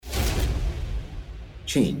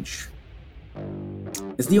Change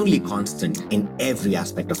is the only constant in every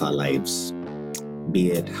aspect of our lives,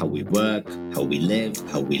 be it how we work, how we live,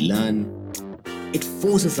 how we learn. It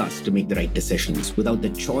forces us to make the right decisions without the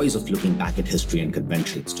choice of looking back at history and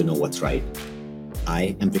conventions to know what's right.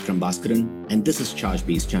 I am Vikram Bhaskaran, and this is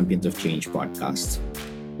ChargeBee's Champions of Change podcast,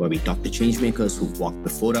 where we talk to changemakers who've walked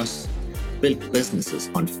before us, built businesses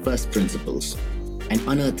on first principles, and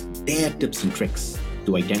unearthed their tips and tricks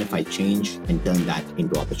to identify change and turn that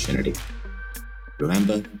into opportunity.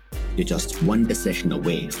 Remember, you're just one decision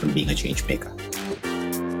away from being a change maker.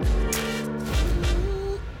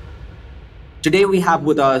 Today we have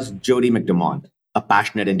with us Jody McDermott, a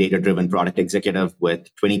passionate and data-driven product executive with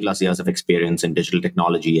 20 plus years of experience in digital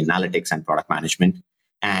technology, analytics, and product management,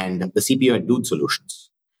 and the CPO at Dude Solutions.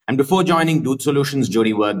 And before joining Dude Solutions,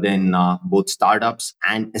 Jody worked in both startups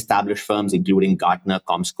and established firms, including Gartner,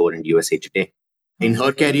 Comscore, and USA Today. In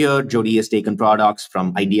her career, Jody has taken products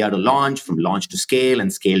from idea to launch, from launch to scale,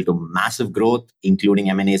 and scale to massive growth, including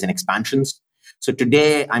M&As and expansions. So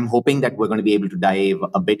today, I'm hoping that we're going to be able to dive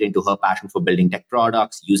a bit into her passion for building tech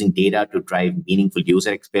products, using data to drive meaningful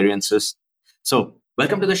user experiences. So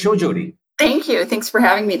welcome to the show, Jody. Thank you. Thanks for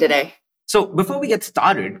having me today. So before we get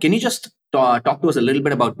started, can you just talk to us a little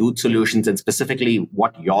bit about Dude Solutions and specifically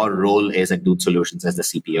what your role is at Dude Solutions as the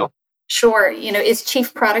CPO? Sure. As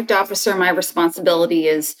Chief Product Officer, my responsibility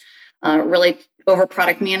is really over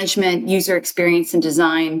product management, user experience, and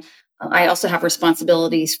design. I also have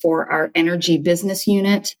responsibilities for our energy business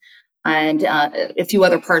unit and a few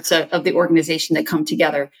other parts of the organization that come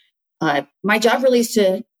together. My job really is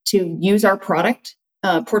to use our product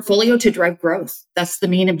portfolio to drive growth. That's the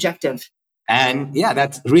main objective. And yeah,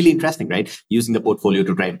 that's really interesting, right? Using the portfolio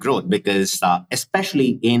to drive growth, because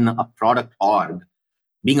especially in a product org,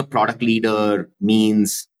 being a product leader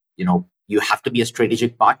means, you have to be a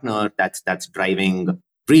strategic partner that's driving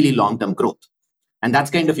really long-term growth. And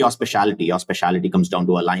that's kind of your specialty. Your specialty comes down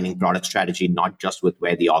to aligning product strategy, not just with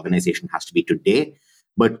where the organization has to be today,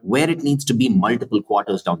 but where it needs to be multiple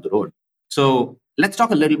quarters down the road. So let's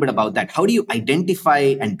talk a little bit about that. How do you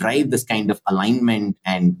identify and drive this kind of alignment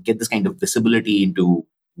and get this kind of visibility into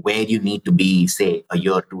where you need to be, say, a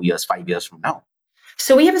year, 2 years, 5 years from now?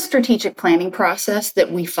 So we have a strategic planning process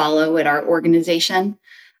that we follow at our organization.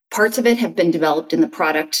 Parts of it have been developed in the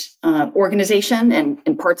product organization,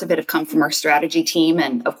 and parts of it have come from our strategy team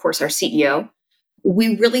and, of course, our CEO.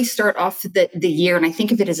 We really start off the year, and I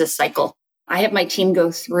think of it as a cycle. I have my team go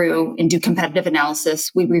through and do competitive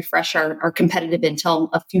analysis. We refresh our competitive intel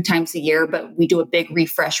a few times a year, but we do a big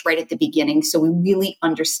refresh right at the beginning. So we really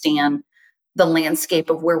understand the landscape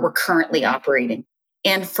of where we're currently operating.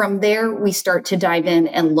 And from there, we start to dive in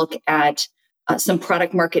and look at some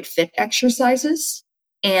product market fit exercises.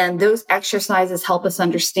 And those exercises help us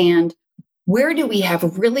understand where do we have a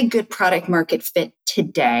really good product market fit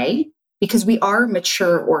today, because we are a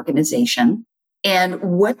mature organization. And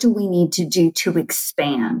what do we need to do to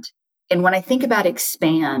expand? And when I think about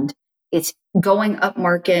expand, it's going up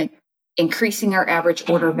market, increasing our average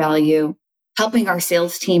order value, helping our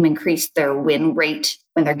sales team increase their win rate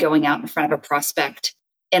when they're going out in front of a prospect,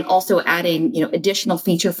 and also adding, additional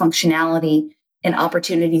feature functionality and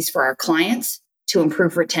opportunities for our clients to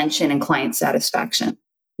improve retention and client satisfaction.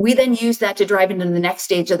 We then use that to drive into the next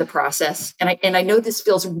stage of the process. And I know this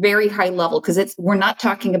feels very high level because we're not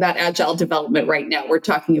talking about agile development right now. We're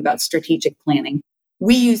talking about strategic planning.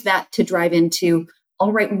 We use that to drive into,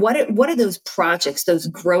 all right, what are those projects, those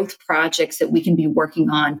growth projects that we can be working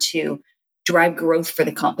on to drive growth for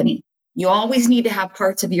the company? You always need to have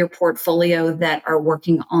parts of your portfolio that are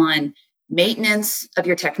working on maintenance of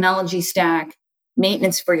your technology stack,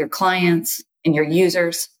 maintenance for your clients and your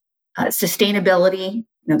users, sustainability,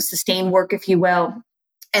 sustain work, if you will,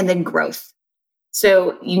 and then growth.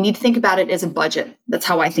 So you need to think about it as a budget. That's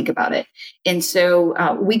how I think about it. And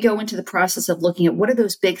so we go into the process of looking at what are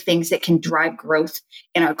those big things that can drive growth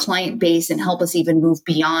in our client base and help us even move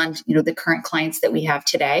beyond, the current clients that we have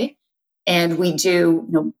today. And we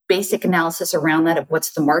do, basic analysis around that of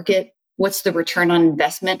what's the market, what's the return on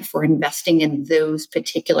investment for investing in those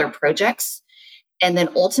particular projects. And then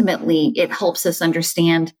ultimately, it helps us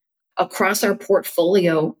understand across our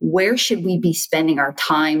portfolio, where should we be spending our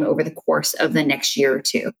time over the course of the next year or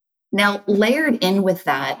two? Now, layered in with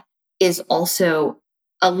that is also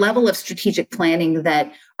a level of strategic planning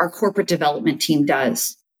that our corporate development team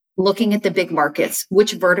does. Looking at the big markets,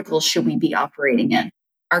 which verticals should we be operating in?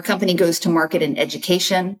 Our company goes to market in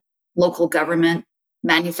education, local government,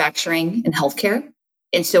 manufacturing, and healthcare.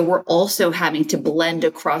 And so we're also having to blend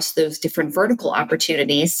across those different vertical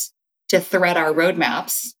opportunities to thread our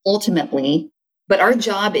roadmaps, ultimately But our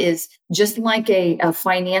job is just like a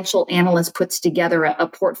financial analyst puts together a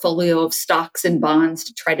portfolio of stocks and bonds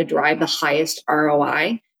to try to drive the highest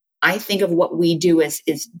ROI. I think of what we do as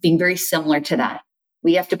being very similar to that.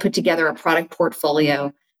 We have to put together a product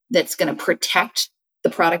portfolio that's going to protect the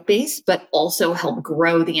product base, but also help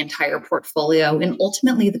grow the entire portfolio and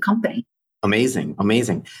ultimately the company. Amazing,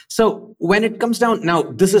 amazing. So when it comes down now,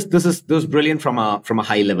 this is brilliant from a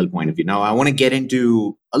high level point of view. Now I want to get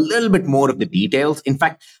into a little bit more of the details. In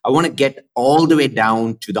fact, I want to get all the way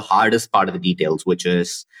down to the hardest part of the details, which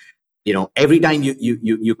is, every time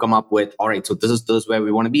you come up with, all right, so this is where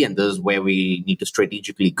we want to be, and this is where we need to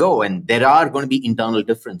strategically go, and there are going to be internal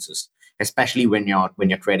differences, especially when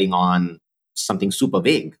you're treading on something super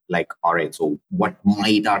vague, like, all right, so what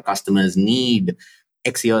might our customers need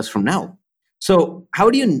X years from now? So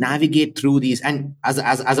how do you navigate through these? And as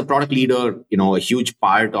a product leader, a huge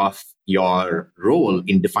part of your role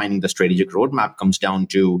in defining the strategic roadmap comes down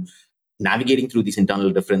to navigating through these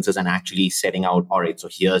internal differences and actually setting out, all right, so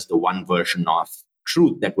here's the one version of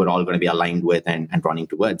truth that we're all going to be aligned with and running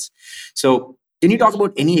towards. So can you talk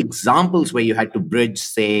about any examples where you had to bridge,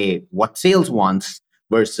 say, what sales wants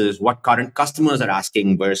versus what current customers are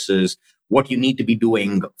asking versus what you need to be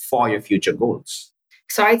doing for your future goals?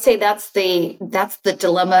 So I'd say that's the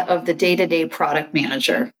dilemma of the day-to-day product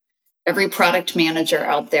manager. Every product manager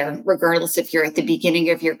out there, regardless if you're at the beginning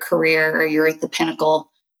of your career or you're at the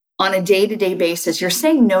pinnacle, on a day-to-day basis, you're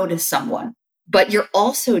saying no to someone, but you're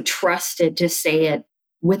also trusted to say it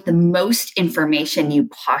with the most information you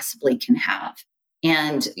possibly can have.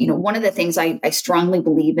 And one of the things I strongly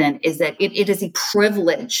believe in is that it is a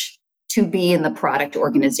privilege to be in the product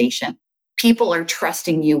organization. People are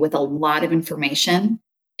trusting you with a lot of information,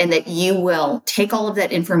 and that you will take all of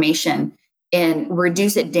that information and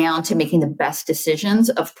reduce it down to making the best decisions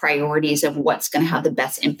of priorities of what's going to have the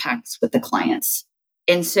best impacts with the clients.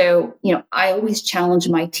 And so, I always challenge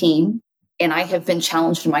my team, and I have been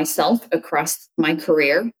challenged myself across my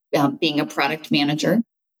career, being a product manager,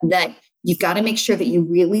 that you've got to make sure that you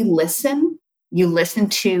really listen. You listen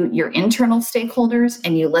to your internal stakeholders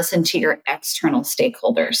and you listen to your external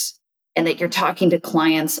stakeholders, and that you're talking to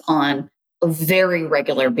clients on a very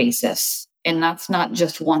regular basis. And that's not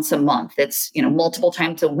just once a month. It's, multiple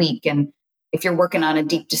times a week. And if you're working on a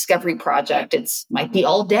deep discovery project, it might be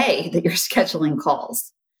all day that you're scheduling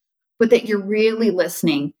calls, but that you're really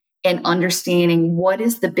listening and understanding what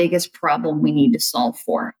is the biggest problem we need to solve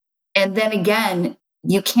for. And then again,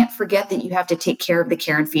 you can't forget that you have to take care of the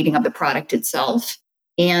care and feeding of the product itself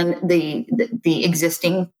and the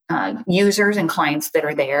existing users and clients that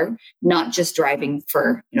are there, not just driving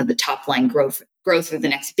for the top line growth or the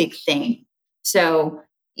next big thing. So,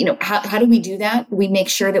 how do we do that? We make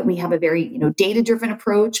sure that we have a very data driven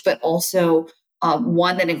approach, but also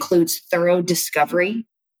one that includes thorough discovery.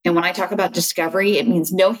 And when I talk about discovery, it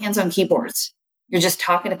means no hands on keyboards. You're just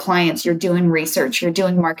talking to clients. You're doing research. You're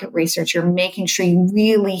doing market research. You're making sure you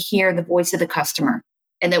really hear the voice of the customer.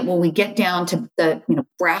 And that when we get down to the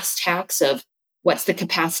brass tacks of what's the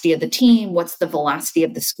capacity of the team, what's the velocity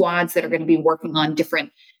of the squads that are going to be working on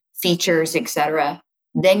different features, et cetera,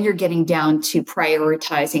 then you're getting down to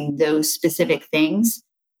prioritizing those specific things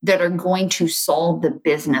that are going to solve the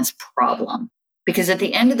business problem. Because at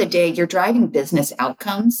the end of the day, you're driving business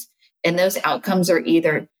outcomes, and those outcomes are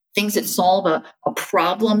either things that solve a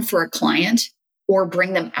problem for a client or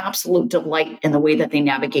bring them absolute delight in the way that they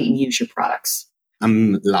navigate and use your products.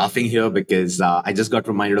 I'm laughing here because I just got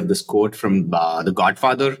reminded of this quote from The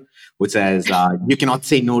Godfather, which says, you cannot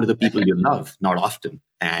say no to the people you love, not often.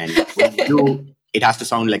 And when you do, it has to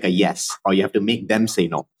sound like a yes, or you have to make them say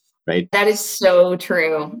no, right? That is so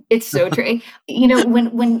true. It's so true.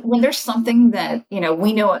 When there's something that,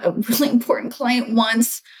 we know a really important client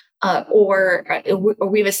wants, or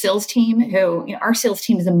we have a sales team who, our sales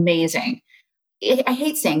team is amazing. I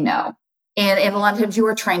hate saying no. And a lot of times you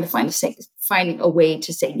are trying to finding a way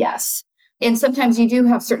to say yes. And sometimes you do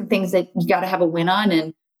have certain things that you got to have a win on.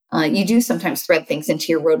 And you do sometimes thread things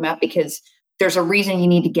into your roadmap because there's a reason you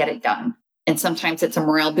need to get it done. And sometimes it's a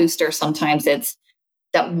morale booster. Sometimes it's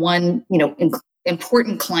that one,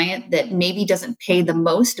 important client that maybe doesn't pay the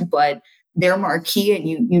most, but they're marquee and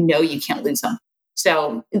you can't lose them.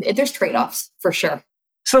 So there's trade-offs for sure.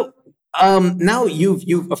 So now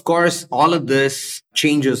you've of course, all of this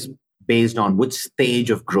changes based on which stage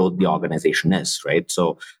of growth the organization is, right?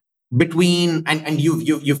 So between, and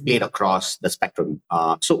you've played across the spectrum.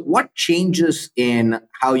 So what changes in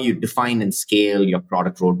how you define and scale your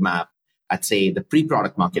product roadmap at, say, the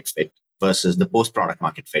pre-product market fit versus the post-product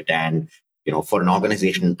market fit, and for an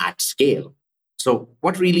organization at scale? So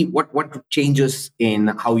what changes in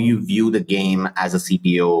how you view the game as a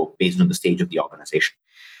CPO based on the stage of the organization?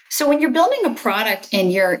 So when you're building a product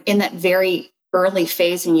and you're in that very early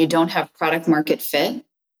phase and you don't have product market fit,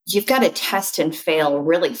 you've got to test and fail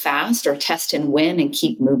really fast or test and win and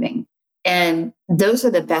keep moving. And those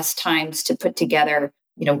are the best times to put together,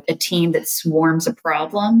 a team that swarms a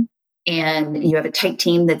problem, and you have a tight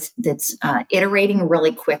team that's iterating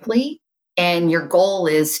really quickly. And your goal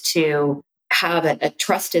is to have a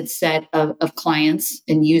trusted set of clients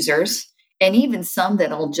and users, and even some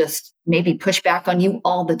that'll just maybe push back on you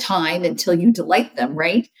all the time until you delight them,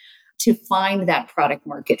 right? To find that product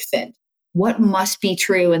market fit. What must be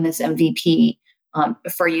true in this MVP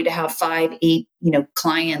for you to have 5, 8,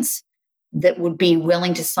 clients that would be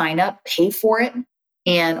willing to sign up, pay for it,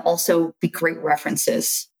 and also be great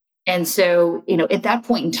references. And so, at that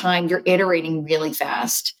point in time, you're iterating really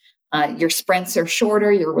fast. Your sprints are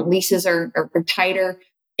shorter, your releases are tighter,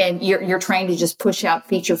 and you're trying to just push out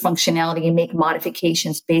feature functionality and make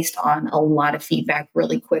modifications based on a lot of feedback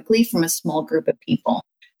really quickly from a small group of people.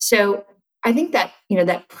 So I think that,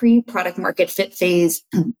 that pre-product market fit phase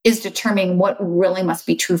is determining what really must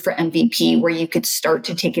be true for MVP, where you could start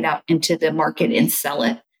to take it out into the market and sell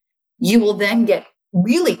it. You will then get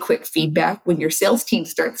really quick feedback when your sales team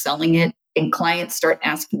starts selling it and clients start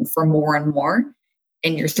asking for more and more,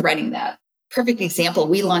 and you're threading that. Perfect example,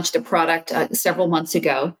 we launched a product several months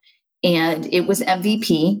ago, and it was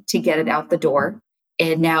MVP to get it out the door.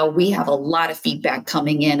 And now we have a lot of feedback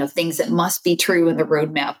coming in of things that must be true in the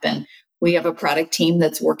roadmap. And we have a product team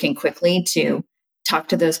that's working quickly to talk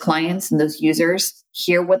to those clients and those users,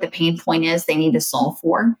 hear what the pain point is they need to solve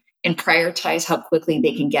for, and prioritize how quickly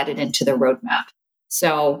they can get it into the roadmap.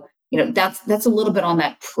 So, that's a little bit on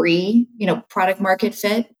that product market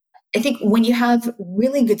fit. I think when you have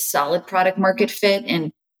really good, solid product market fit,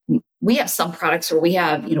 and we have some products where we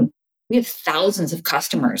have thousands of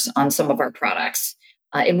customers on some of our products,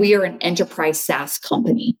 and we are an enterprise SaaS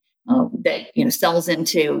company that sells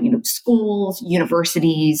into schools,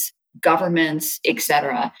 universities, governments,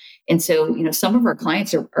 etc. And so some of our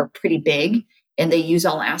clients are pretty big, and they use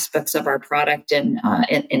all aspects of our product, and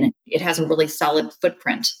it has a really solid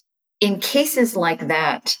footprint. In cases like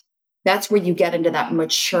that, that's where you get into that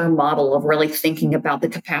mature model of really thinking about the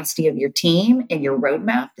capacity of your team and your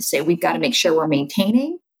roadmap to say, we've got to make sure we're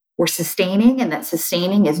maintaining, we're sustaining, and that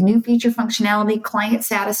sustaining is new feature functionality, client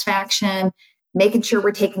satisfaction, making sure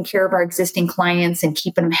we're taking care of our existing clients and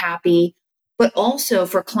keeping them happy, but also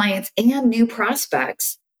for clients and new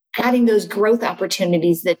prospects, adding those growth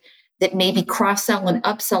opportunities that maybe cross-sell and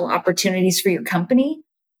upsell opportunities for your company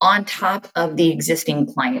on top of the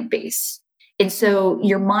existing client base. And so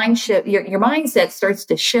your mindset starts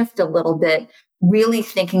to shift a little bit, really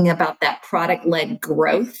thinking about that product-led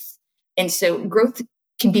growth. And so growth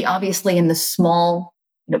can be obviously in the small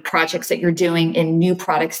projects that you're doing and new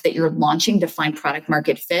products that you're launching to find product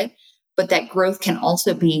market fit. But that growth can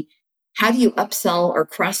also be, how do you upsell or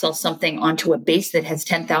cross-sell something onto a base that has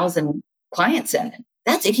 10,000 clients in it?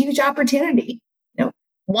 That's a huge opportunity.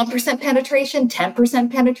 1% penetration,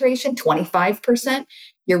 10% penetration, 25%.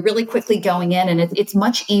 You're really quickly going in, and it's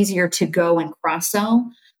much easier to go and cross-sell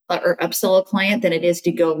or upsell a client than it is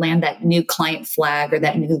to go land that new client flag or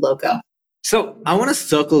that new logo. So I want to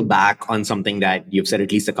circle back on something that you've said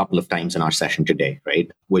at least a couple of times in our session today, right?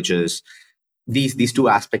 Which is these two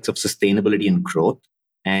aspects of sustainability and growth,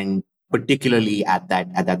 and particularly at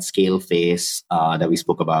that scale phase that we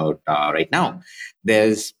spoke about right now.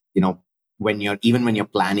 There's when you're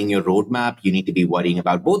planning your roadmap, you need to be worrying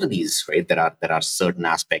about both of these, right? There are certain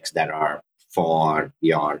aspects that are for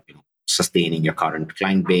your sustaining your current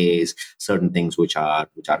client base, certain things which are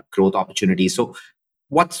growth opportunities. So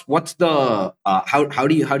what's the how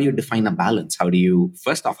do you define a balance? How do you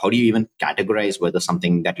even categorize whether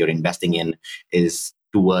something that you're investing in is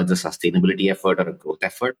towards a sustainability effort or a growth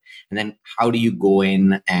effort? And then how do you go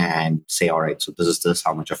in and say, all right, so this is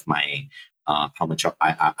how much of my I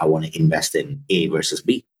want to invest in A versus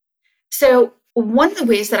B? So one of the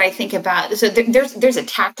ways that I think about, so there's a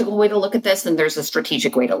tactical way to look at this, and there's a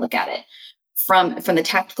strategic way to look at it. From the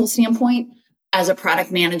tactical standpoint, as a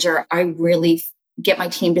product manager, I really get my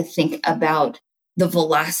team to think about the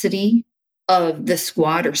velocity of the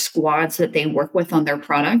squad or squads that they work with on their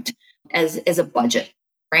product as a budget,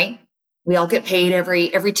 right? We all get paid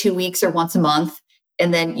every 2 weeks or once a month.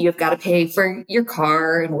 And then you've got to pay for your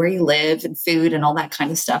car and where you live and food and all that kind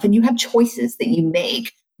of stuff. And you have choices that you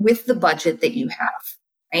make with the budget that you have,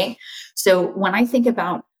 right? So when I think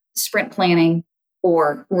about sprint planning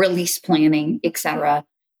or release planning, et cetera,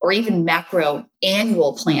 or even macro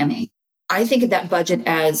annual planning, I think of that budget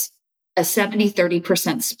as a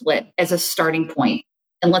 70-30% split as a starting point.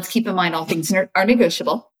 And let's keep in mind all things are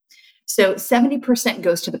negotiable. So 70%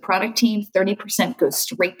 goes to the product team, 30% goes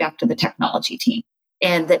straight back to the technology team.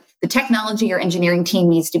 And that the technology or engineering team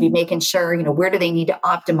needs to be making sure, where do they need to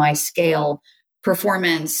optimize scale,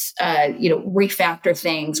 performance, refactor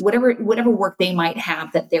things, whatever work they might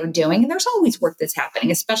have that they're doing. And there's always work that's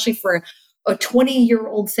happening, especially for a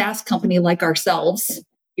 20-year-old SaaS company like ourselves,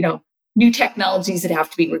 new technologies that have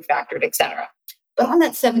to be refactored, et cetera. But on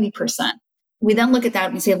that 70%, we then look at that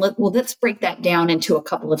and we say, let's break that down into a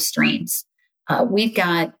couple of streams. We've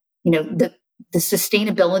got, the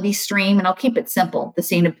sustainability stream, and I'll keep it simple, the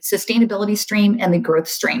sustainability stream and the growth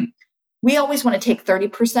stream. We always want to take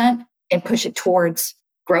 30% and push it towards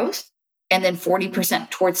growth, and then 40%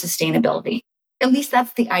 towards sustainability. At least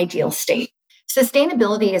that's the ideal state.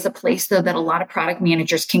 Sustainability is a place, though, that a lot of product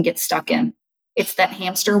managers can get stuck in. It's that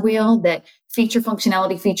hamster wheel, that feature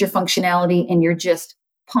functionality, and you're just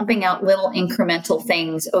pumping out little incremental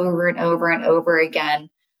things over and over and over again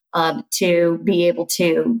to be able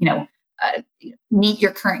to, meet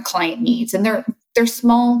your current client needs. And they're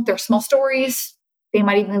small stories. They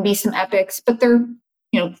might even be some epics, but they're,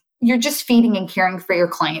 you're just feeding and caring for your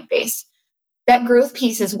client base. That growth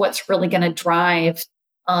piece is what's really going to drive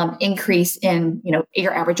increase in,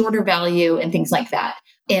 your average order value and things like that,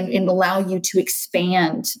 and allow you to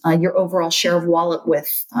expand your overall share of wallet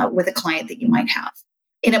with a client that you might have.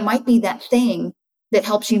 And it might be that thing that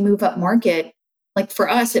helps you move up market. Like for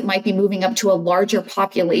us, it might be moving up to a larger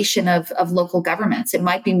population of local governments. It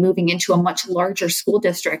might be moving into a much larger school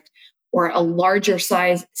district or a larger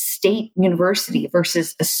size state university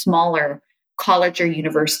versus a smaller college or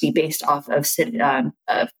university based off of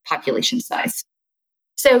population size.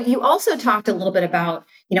 So you also talked a little bit about,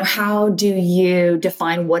 how do you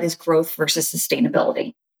define what is growth versus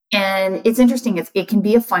sustainability? And it's interesting. It can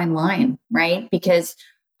be a fine line, right? Because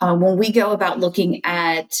when we go about looking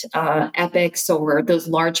at epics or those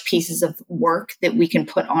large pieces of work that we can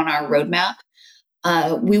put on our roadmap,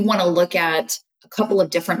 we want to look at a couple of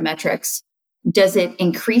different metrics. Does it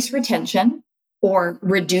increase retention or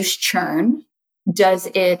reduce churn? Does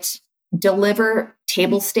it deliver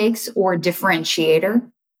table stakes or differentiator?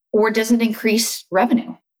 Or does it increase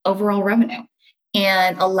overall revenue,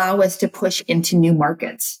 and allow us to push into new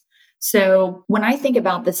markets? So when I think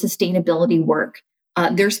about the sustainability work,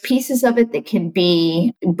 there's pieces of it that can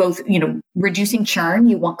be both, reducing churn.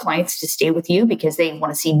 You want clients to stay with you because they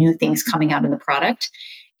want to see new things coming out in the product.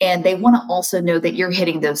 And they want to also know that you're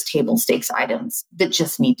hitting those table stakes items that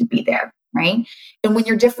just need to be there, right? And when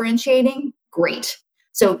you're differentiating, great.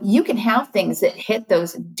 So you can have things that hit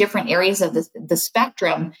those different areas of the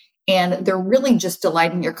spectrum, and they're really just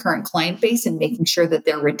delighting your current client base and making sure that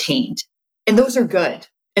they're retained. And those are good.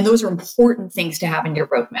 And those are important things to have in your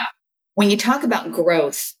roadmap. When you talk about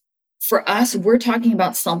growth, for us, we're talking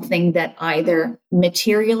about something that either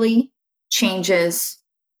materially changes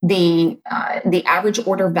the average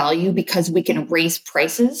order value because we can raise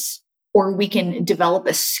prices, or we can develop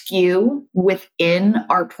a SKU within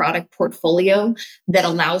our product portfolio that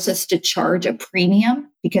allows us to charge a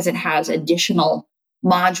premium because it has additional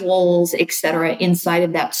modules, et cetera, inside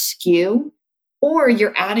of that SKU. Or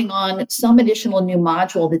you're adding on some additional new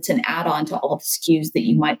module that's an add-on to all the SKUs that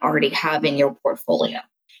you might already have in your portfolio.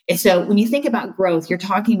 And so when you think about growth, you're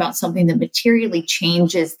talking about something that materially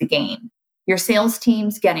changes the game. Your sales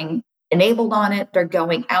team's getting enabled on it. They're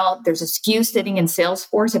going out. There's a SKU sitting in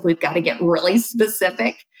Salesforce if we've got to get really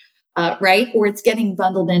specific, right? Or it's getting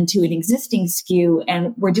bundled into an existing SKU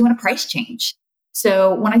and we're doing a price change.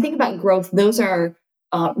 So when I think about growth, those are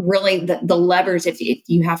really the levers if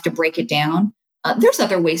you have to break it down. There's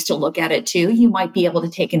other ways to look at it too. You might be able to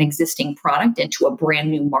take an existing product into a brand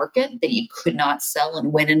new market that you could not sell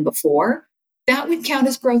and win in before. That would count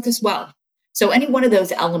as growth as well. So any one of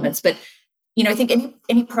those elements, but I think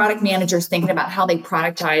any product managers thinking about how they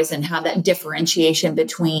productize and have that differentiation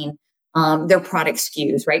between their product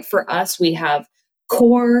SKUs, right? For us, we have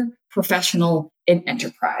core, professional, and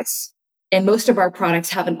enterprise. And most of our products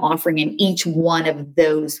have an offering in each one of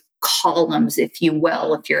those columns, if you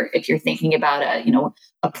will, if you're thinking about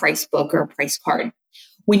a price book or a price card.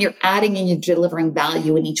 When you're adding and you're delivering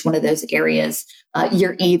value in each one of those areas,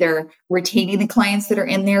 you're either retaining the clients that are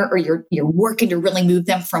in there, or you're working to really move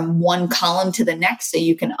them from one column to the next so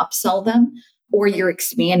you can upsell them, or you're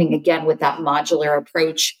expanding again with that modular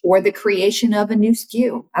approach, or the creation of a new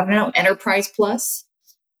SKU. I don't know, Enterprise Plus,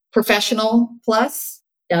 Professional Plus.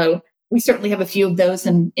 We certainly have a few of those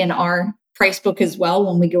in our price book as well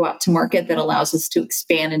when we go out to market, that allows us to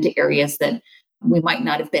expand into areas that we might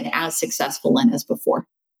not have been as successful in as before.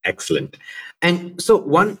 Excellent. And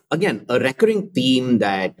so again, a recurring theme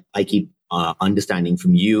that I keep understanding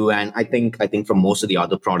from you, and I think from most of the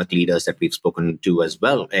other product leaders that we've spoken to as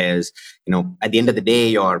well, is, at the end of the day,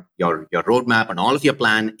 your roadmap and all of your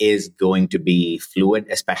plan is going to be fluid,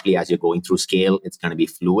 especially as you're going through scale. It's going to be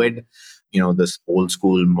fluid. This old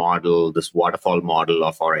school model, this waterfall model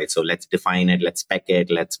of, all right, so let's define it, let's spec it,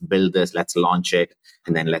 let's build this, let's launch it,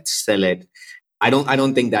 and then let's sell it. I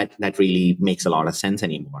don't think that really makes a lot of sense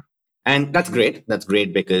anymore. And that's great. That's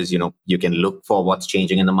great because, you can look for what's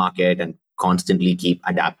changing in the market and constantly keep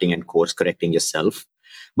adapting and course correcting yourself.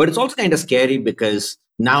 But it's also kind of scary because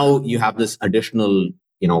now you have this additional,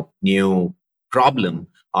 new problem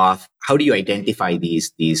of how do you identify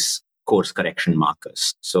these course correction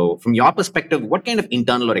markers? So from your perspective, what kind of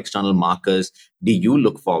internal or external markers do you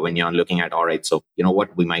look for when you're looking at, all right, so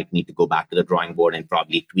what, we might need to go back to the drawing board and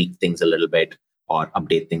probably tweak things a little bit or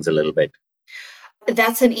update things a little bit?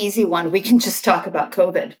 That's an easy one. We can just talk about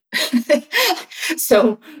COVID.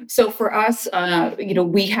 So for us,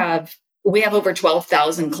 we have over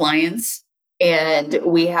 12,000 clients, and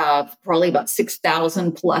we have probably about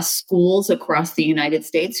 6,000 plus schools across the United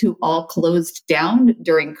States who all closed down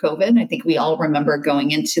during COVID. I think we all remember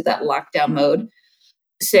going into that lockdown mode.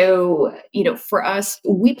 So, for us,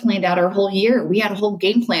 we planned out our whole year. We had a whole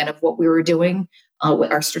game plan of what we were doing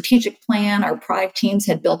with our strategic plan. Our product teams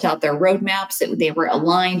had built out their roadmaps. They were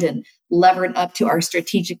aligned and levered up to our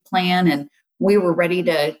strategic plan. And we were ready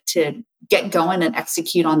to get going and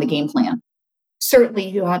execute on the game plan. Certainly,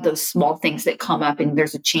 you have those small things that come up and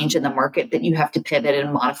there's a change in the market that you have to pivot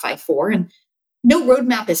and modify for. And no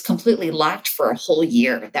roadmap is completely locked for a whole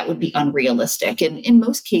year. That would be unrealistic. And in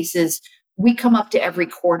most cases, we come up to every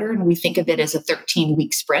quarter and we think of it as a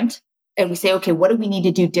 13-week sprint. And we say, okay, what do we need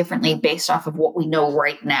to do differently based off of what we know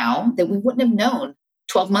right now that we wouldn't have known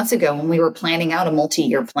 12 months ago when we were planning out a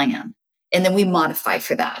multi-year plan? And then we modify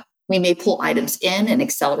for that. We may pull items in and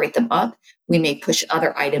accelerate them up. We may push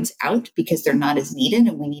other items out because they're not as needed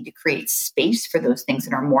and we need to create space for those things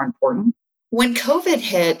that are more important. When COVID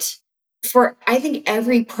hit, for I think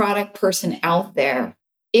every product person out there,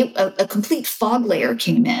 a complete fog layer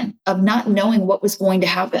came in of not knowing what was going to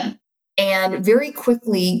happen. And very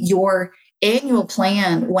quickly, your annual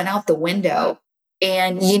plan went out the window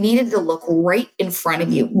and you needed to look right in front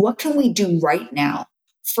of you. What can we do right now?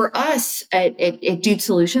 For us at Dude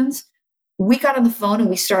Solutions, we got on the phone and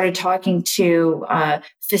we started talking to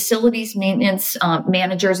facilities maintenance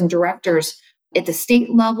managers and directors at the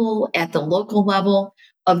state level, at the local level,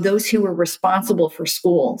 of those who were responsible for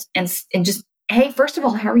schools. And just, hey, first of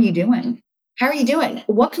all, how are you doing? How are you doing?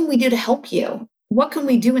 What can we do to help you? What can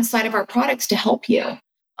we do inside of our products to help you?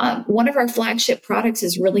 One of our flagship products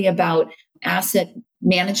is really about asset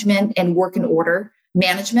management and work in order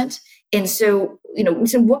management. And so, we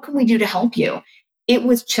said, what can we do to help you? It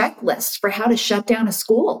was checklists for how to shut down a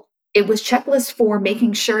school. It was checklists for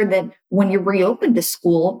making sure that when you reopened a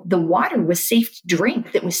school, the water was safe to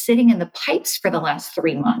drink that was sitting in the pipes for the last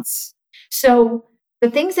 3 months. So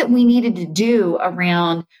the things that we needed to do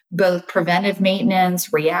around both preventive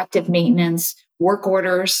maintenance, reactive maintenance, work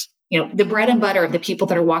orders, the bread and butter of the people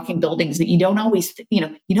that are walking buildings that you don't always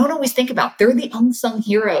think about. They're the unsung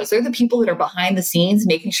heroes. They're the people that are behind the scenes,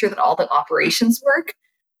 making sure that all the operations work,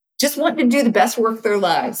 just wanting to do the best work of their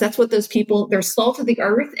lives. That's what those people, they're salt of the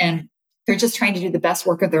earth and they're just trying to do the best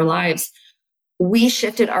work of their lives. We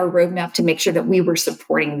shifted our roadmap to make sure that we were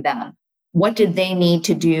supporting them. What did they need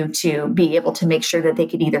to do to be able to make sure that they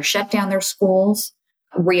could either shut down their schools,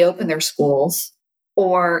 reopen their schools,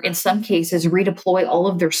 or in some cases, redeploy all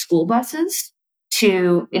of their school buses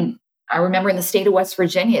I remember in the state of West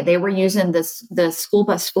Virginia, they were using the school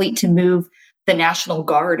bus fleet to move the National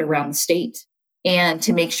Guard around the state and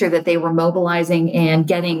to make sure that they were mobilizing and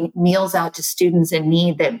getting meals out to students in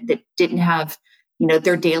need that didn't have,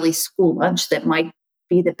 their daily school lunch that might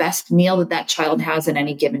be the best meal that child has in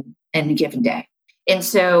any given day. And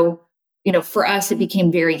so, for us, it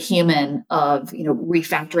became very human of,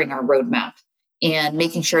 refactoring our roadmap and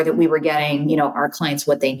making sure that we were getting, our clients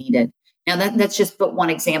what they needed. Now that's just but one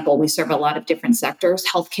example. We serve a lot of different sectors.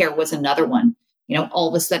 Healthcare was another one. All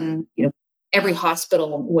of a sudden, every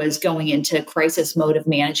hospital was going into crisis mode of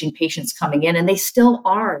managing patients coming in, and they still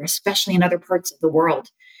are, especially in other parts of the world.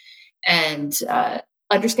 And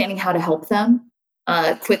understanding how to help them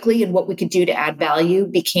quickly and what we could do to add value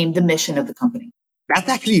became the mission of the company. That's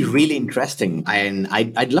actually really interesting, and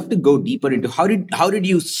I'd love to go deeper into how did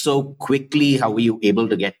you so quickly, how were you able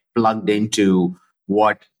to get plugged into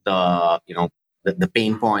what the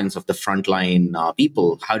pain points of the frontline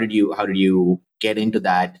people? How did you get into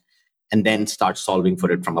that and then start solving for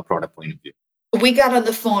it from a product point of view? We got on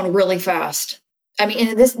the phone really fast. I mean,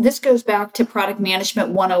 and this goes back to product management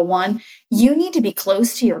 101. You need to be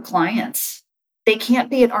close to your clients. They can't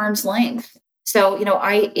be at arm's length. So,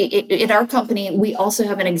 in our company, we also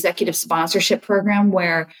have an executive sponsorship program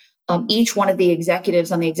where each one of the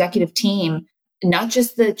executives on the executive team, not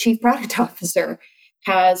just the chief product officer,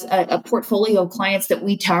 has a portfolio of clients that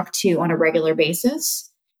we talk to on a regular basis.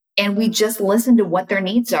 And we just listen to what their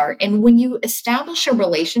needs are. And when you establish a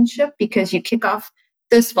relationship, because you kick off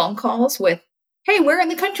those phone calls with, hey, where in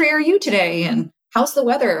the country are you today? And how's the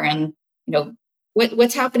weather? And,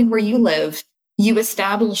 what's happening where you live? You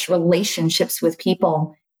establish relationships with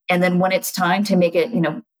people. And then when it's time to make it,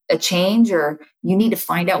 a change, or you need to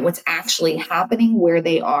find out what's actually happening where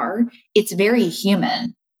they are, it's very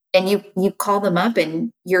human. And you call them up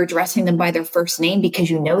and you're addressing them by their first name because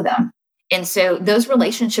you know them. And so those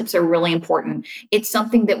relationships are really important. It's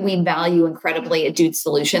something that we value incredibly at Dude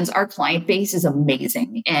Solutions. Our client base is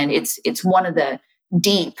amazing. And it's one of the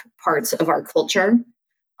deep parts of our culture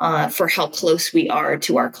for how close we are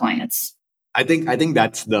to our clients. I think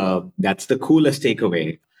that's the coolest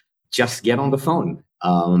takeaway. Just get on the phone.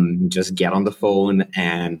 Just get on the phone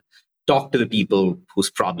and talk to the people whose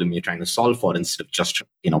problem you're trying to solve for, instead of just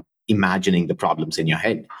imagining the problems in your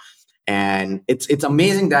head. And it's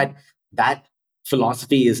amazing that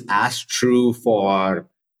philosophy is as true for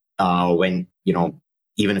when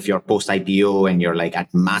even if you're post IPO and you're like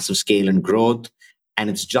at massive scale and growth. And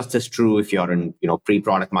it's just as true if you're in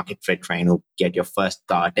pre-product market fit, trying to get your first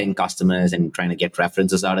 10 customers and trying to get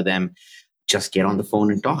references out of them. Just get on the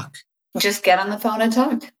phone and talk. Just get on the phone and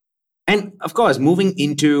talk. And of course, moving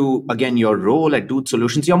into, again, your role at Dude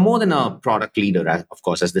Solutions, you're more than a product leader. Of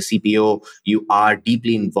course, as the CPO, you are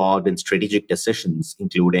deeply involved in strategic decisions,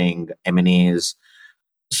 including M&As.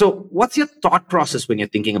 So what's your thought process when you're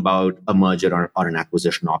thinking about a merger or an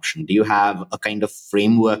acquisition option? Do you have a kind of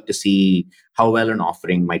framework to see how well an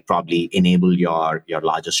offering might probably enable your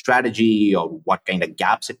larger strategy, or what kind of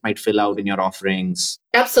gaps it might fill out in your offerings?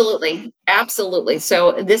 Absolutely. Absolutely.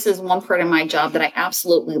 So this is one part of my job that I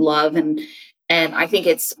absolutely love. And I think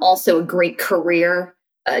it's also a great career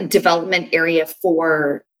development area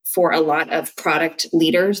for a lot of product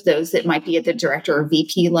leaders, those that might be at the director or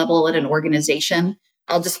VP level at an organization.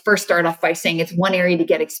 I'll just first start off by saying it's one area to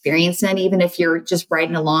get experience in, even if you're just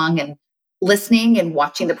riding along and listening and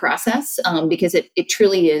watching the process, because it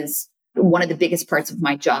truly is one of the biggest parts of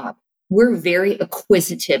my job. We're a very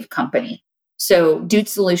acquisitive company. So Dude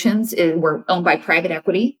Solutions, we're owned by private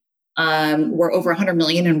equity. We're over 100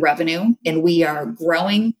 million in revenue, and we are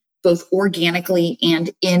growing both organically and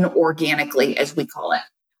inorganically, as we call it.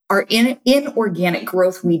 Our inorganic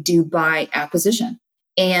growth we do by acquisition.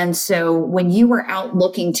 And so when you are out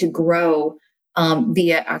looking to grow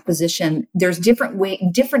via acquisition, there's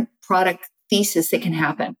different product thesis that can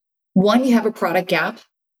happen. One, you have a product gap.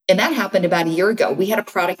 And that happened about a year ago. We had a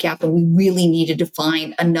product gap and we really needed to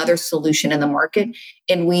find another solution in the market.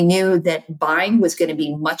 And we knew that buying was going to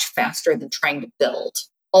be much faster than trying to build,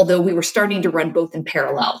 although we were starting to run both in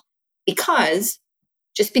parallel. Because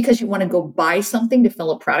just because you want to go buy something to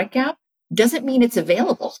fill a product gap doesn't mean it's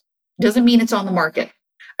available, doesn't mean it's on the market.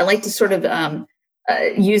 I like to sort of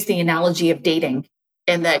use the analogy of dating,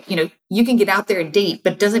 and that, you can get out there and date,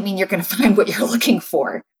 but doesn't mean you're going to find what you're looking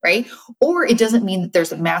for, right? Or it doesn't mean that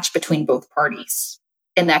there's a match between both parties.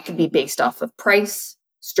 And that can be based off of price,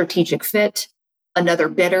 strategic fit, another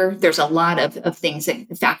bidder. There's a lot of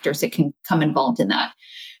factors that can come involved in that.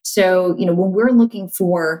 So, when we're looking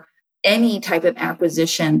for any type of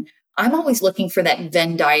acquisition, I'm always looking for that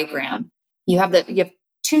Venn diagram. You have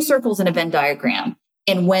two circles in a Venn diagram.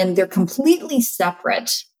 And when they're completely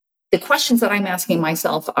separate, the questions that I'm asking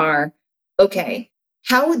myself are, okay,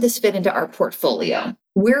 how would this fit into our portfolio?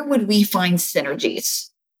 Where would we find synergies?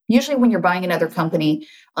 Usually when you're buying another company,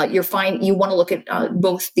 you want to look at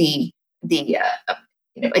both the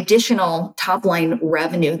additional top line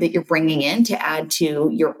revenue that you're bringing in to add to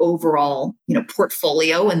your overall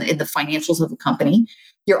portfolio and the financials of the company.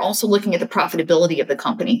 You're also looking at the profitability of the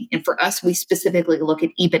company. And for us, we specifically look at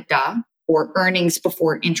EBITDA, or earnings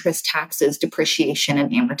before interest, taxes, depreciation,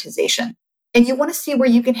 and amortization. And you want to see where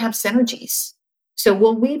you can have synergies. So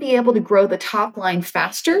will we be able to grow the top line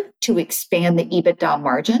faster to expand the EBITDA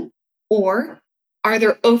margin? Or are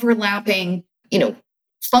there overlapping,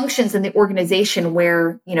 functions in the organization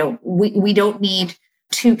where, we don't need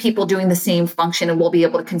two people doing the same function and we'll be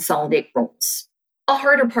able to consolidate roles? A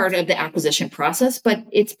harder part of the acquisition process, but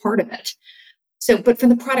it's part of it. So, but from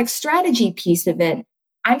the product strategy piece of it,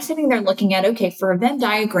 I'm sitting there looking at, okay, for a Venn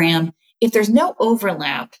diagram, if there's no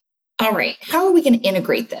overlap, all right, how are we going to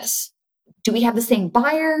integrate this? Do we have the same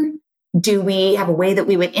buyer? Do we have a way that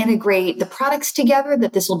we would integrate the products together,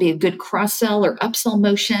 that this will be a good cross-sell or upsell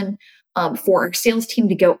motion for our sales team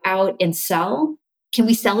to go out and sell? Can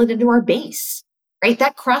we sell it into our base, right?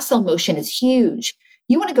 That cross-sell motion is huge.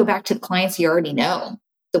 You want to go back to the clients you already know,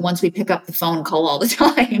 the ones we pick up the phone and call all the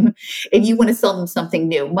time, and you want to sell them something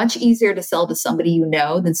new. Much easier to sell to somebody you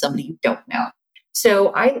know than somebody you don't know.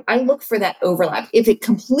 So I look for that overlap. If it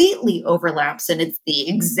completely overlaps and it's the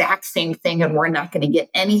exact same thing and we're not going to get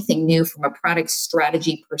anything new from a product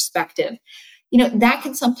strategy perspective, that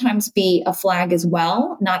can sometimes be a flag as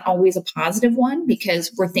well, not always a positive one,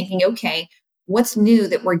 because we're thinking, okay, what's new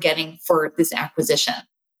that we're getting for this acquisition?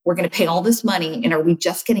 We're going to pay all this money, and are we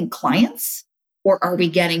just getting clients or are we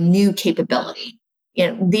getting new capability?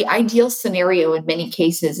 The ideal scenario in many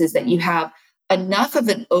cases is that you have enough of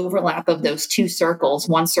an overlap of those two circles,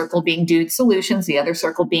 one circle being Dude Solutions, the other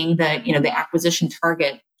circle being the acquisition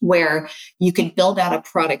target, where you can build out a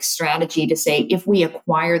product strategy to say, if we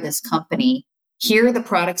acquire this company, here are the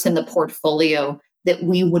products in the portfolio that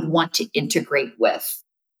we would want to integrate with.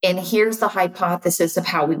 And here's the hypothesis of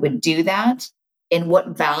how we would do that and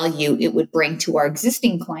what value it would bring to our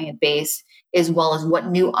existing client base, as well as what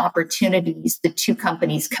new opportunities the two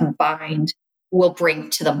companies combined will bring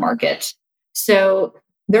to the market. So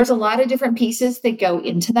there's a lot of different pieces that go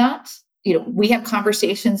into that. We have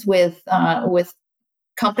conversations with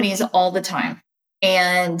companies all the time.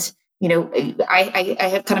 And, I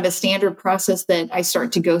have kind of a standard process that I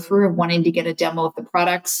start to go through of wanting to get a demo of the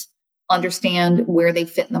products, understand where they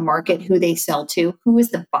fit in the market, who they sell to, who is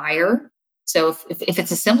the buyer. So if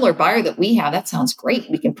it's a similar buyer that we have, that sounds great.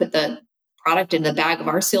 We can put the product in the bag of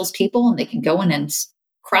our salespeople and they can go in and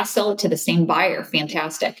cross-sell it to the same buyer.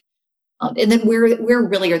 Fantastic. And then where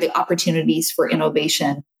really are the opportunities for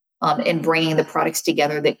innovation and bringing the products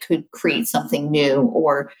together that could create something new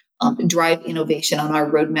or drive innovation on our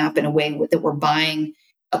roadmap in a way that we're buying,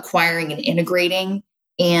 acquiring, and integrating,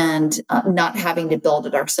 and not having to build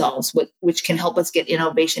it ourselves, which can help us get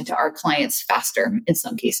innovation to our clients faster in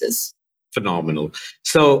some cases. Phenomenal.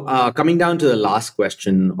 So coming down to the last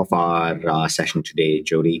question of our session today,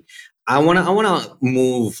 Jody, I want to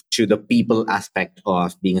move to the people aspect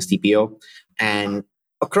of being a CPO. And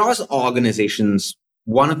across organizations,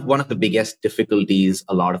 one of the biggest difficulties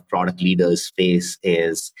a lot of product leaders face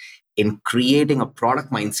is in creating a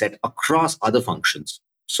product mindset across other functions,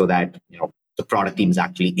 so that the product team is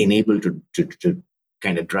actually enabled to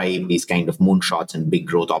kind of drive these kind of moonshots and big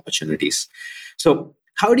growth opportunities. So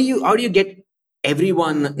how do you get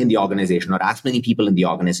everyone in the organization, or as many people in the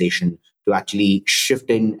organization, to actually shift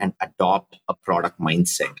in and adopt a product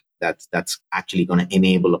mindset that's actually going to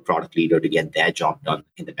enable a product leader to get their job done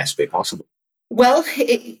in the best way possible? Well,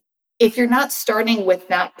 if you're not starting with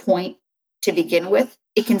that point to begin with,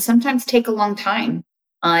 it can sometimes take a long time.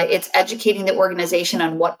 It's educating the organization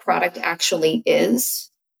on what product actually is,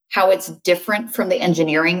 how it's different from the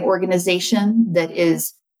engineering organization that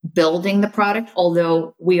is building the product,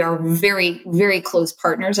 although we are very, very close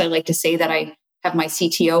partners. I like to say that I have my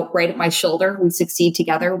CTO right at my shoulder. We succeed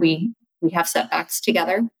together. We have setbacks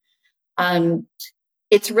together.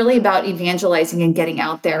 It's really about evangelizing and getting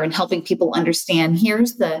out there and helping people understand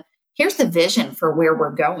here's the vision for where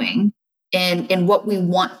we're going and what we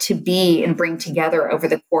want to be and bring together over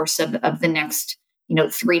the course of the next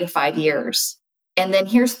 3 to 5 years. And then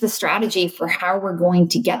here's the strategy for how we're going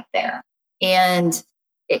to get there. And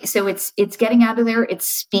so it's getting out of there. It's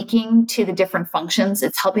speaking to the different functions.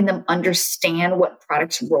 It's helping them understand what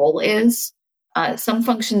product's role is. Some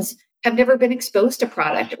functions have never been exposed to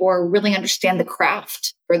product or really understand the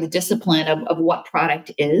craft or the discipline of what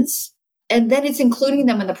product is. And then it's including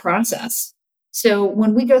them in the process. So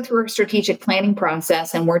when we go through our strategic planning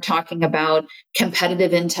process and we're talking about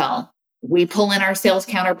competitive intel, we pull in our sales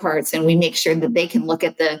counterparts and we make sure that they can look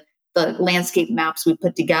at the landscape maps we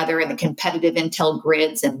put together and the competitive intel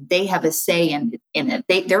grids, and they have a say in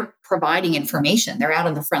it. They're providing information. They're out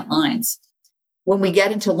on the front lines. When we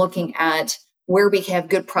get into looking at where we have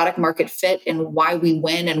good product market fit and why we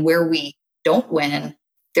win and where we don't win,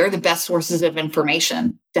 they're the best sources of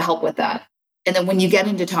information to help with that. And then when you get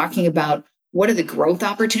into talking about what are the growth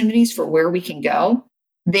opportunities for where we can go,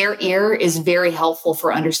 their ear is very helpful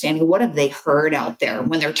for understanding what have they heard out there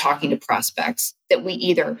when they're talking to prospects that we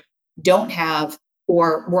either don't have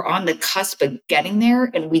or we're on the cusp of getting there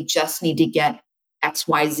and we just need to get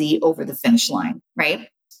XYZ over the finish line, right?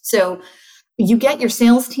 So you get your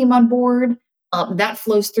sales team on board. That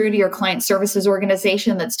flows through to your client services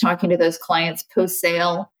organization that's talking to those clients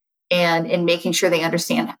post-sale and making sure they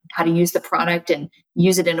understand how to use the product and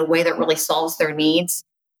use it in a way that really solves their needs.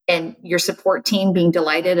 and your support team being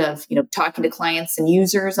delighted of, talking to clients and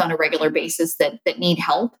users on a regular basis that need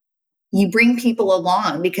help. You bring people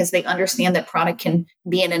along because they understand that product can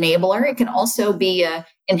be an enabler. It can also be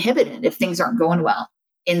inhibited if things aren't going well.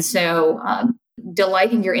 And so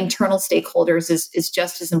delighting your internal stakeholders is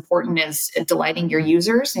just as important as delighting your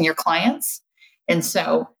users and your clients. And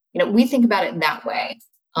so, we think about it in that way.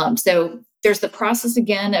 So there's the process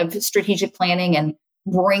again of strategic planning and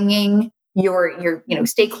bringing your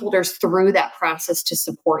stakeholders through that process to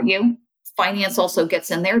support you. Finance also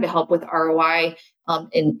gets in there to help with ROI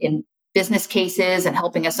in business cases and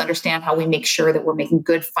helping us understand how we make sure that we're making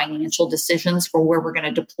good financial decisions for where we're going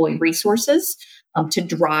to deploy resources to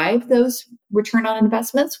drive those return on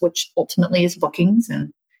investments, which ultimately is bookings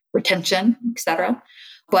and retention, et cetera.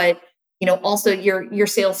 But also your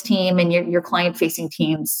sales team and your client-facing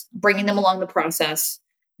teams, bringing them along the process,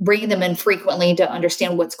 bringing them in frequently to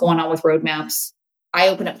understand what's going on with roadmaps. I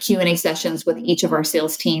open up Q&A sessions with each of our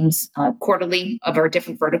sales teams quarterly of our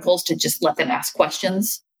different verticals to just let them ask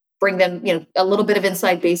questions, bring them a little bit of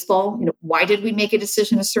inside baseball. Why did we make a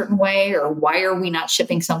decision a certain way, or why are we not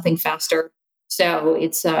shipping something faster? So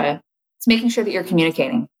it's making sure that you're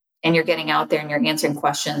communicating and you're getting out there and you're answering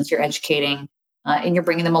questions, you're educating, and you're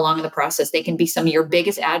bringing them along in the process. They can be some of your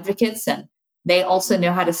biggest advocates, and they also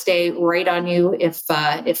know how to stay right on you if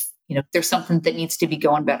there's something that needs to be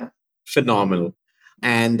going better. Phenomenal.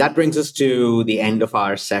 And that brings us to the end of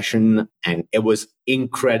our session, and it was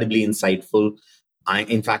incredibly insightful.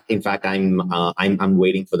 In fact, I'm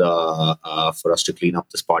waiting for us to clean up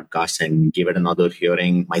this podcast and give it another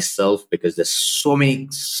hearing myself, because there's so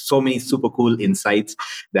many super cool insights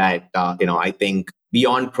that I think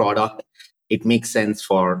beyond product, it makes sense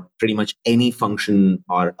for pretty much any function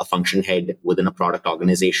or a function head within a product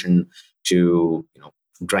organization to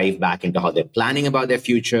drive back into how they're planning about their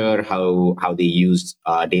future, how they use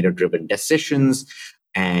data-driven decisions.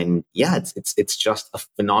 And yeah, it's just a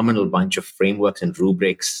phenomenal bunch of frameworks and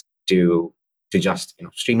rubrics to just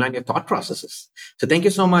streamline your thought processes. So thank you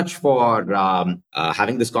so much for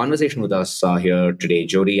having this conversation with us here today,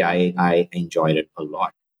 Jody. I enjoyed it a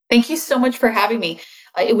lot. Thank you so much for having me.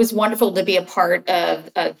 It was wonderful to be a part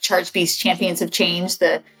of ChargeBee's Champions of Change.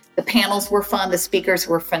 The panels were fun. The speakers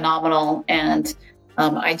were phenomenal. And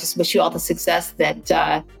I just wish you all the success that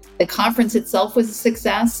the conference itself was a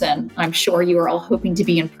success. And I'm sure you are all hoping to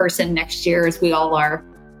be in person next year, as we all are,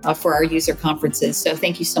 for our user conferences. So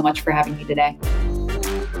thank you so much for having me today.